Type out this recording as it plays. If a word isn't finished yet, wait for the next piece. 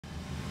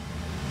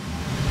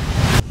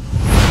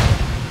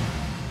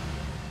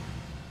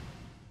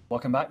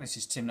Welcome back. This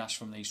is Tim Nash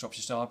from the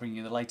Shropshire Star, bringing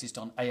you the latest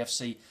on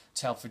AFC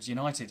Telford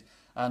United.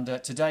 And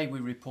today we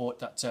report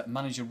that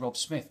manager Rob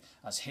Smith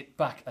has hit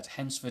back at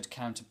Hensford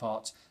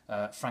counterpart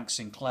Frank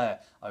Sinclair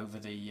over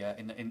the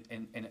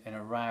in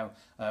a row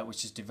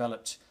which has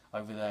developed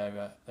over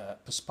their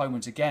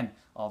postponement again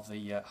of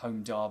the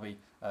home derby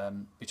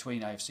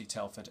between AFC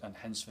Telford and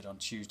Hensford on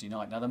Tuesday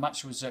night. Now the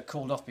match was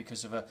called off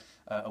because of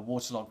a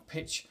waterlogged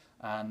pitch,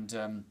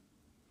 and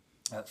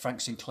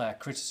Frank Sinclair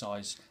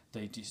criticised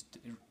the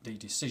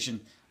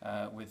decision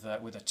with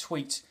a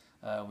tweet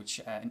which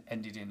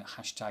ended in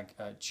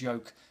a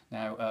 #joke.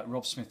 Now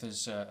Rob Smith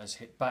has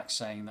hit back,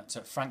 saying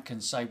that Frank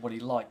can say what he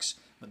likes,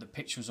 but the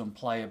pitch was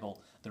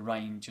unplayable. The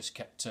rain just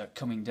kept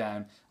coming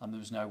down, and there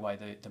was no way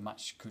the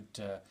match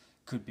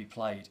could be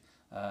played.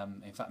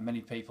 In fact,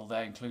 many people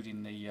there,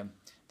 including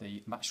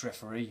the match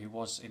referee, who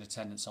was in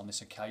attendance on this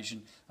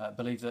occasion,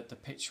 believe that the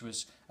pitch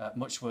was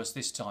much worse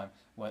this time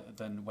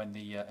than when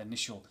the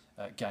initial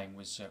game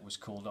was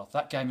called off.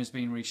 That game has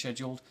been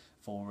rescheduled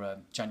for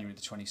January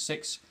the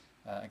 26th.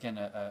 Again,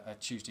 a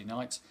Tuesday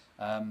night.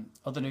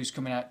 Other news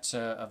coming out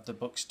of the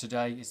books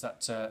today is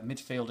that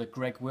midfielder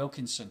Greg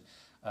Wilkinson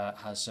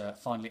has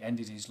finally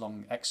ended his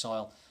long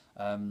exile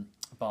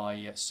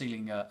by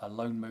sealing a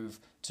loan move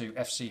to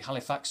FC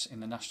Halifax in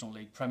the National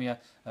League Premier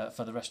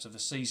for the rest of the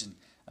season.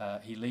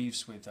 He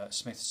leaves with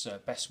Smith's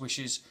best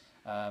wishes.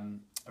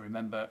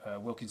 Remember,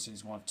 Wilkinson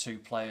is one of two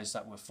players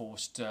that were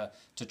forced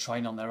to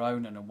train on their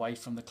own and away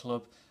from the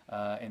club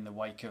in the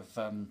wake of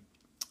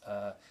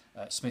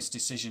Smith's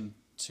decision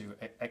to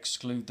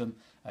exclude them.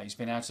 He's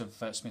been out of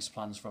Smith's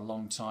plans for a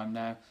long time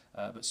now,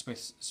 but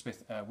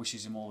Smith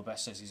wishes him all the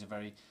best, says he's a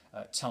very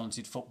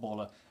talented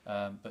footballer,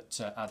 but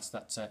adds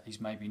that he's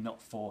maybe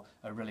not for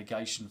a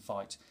relegation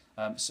fight.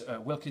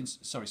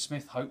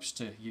 Smith hopes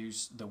to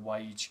use the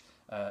wage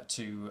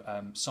to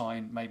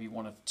sign maybe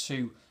one of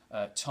two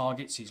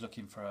targets. He's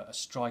looking for a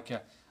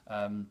striker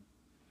and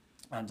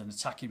an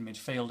attacking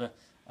midfielder,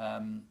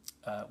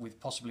 with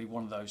possibly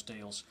one of those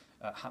deals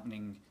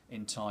happening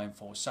in time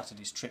for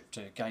Saturday's trip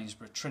to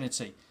Gainsborough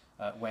Trinity,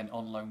 when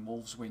on loan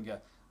Wolves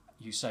winger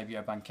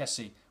Eusebio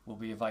Banchesi will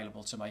be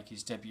available to make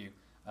his debut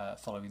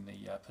following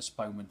the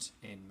postponement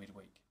in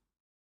midweek.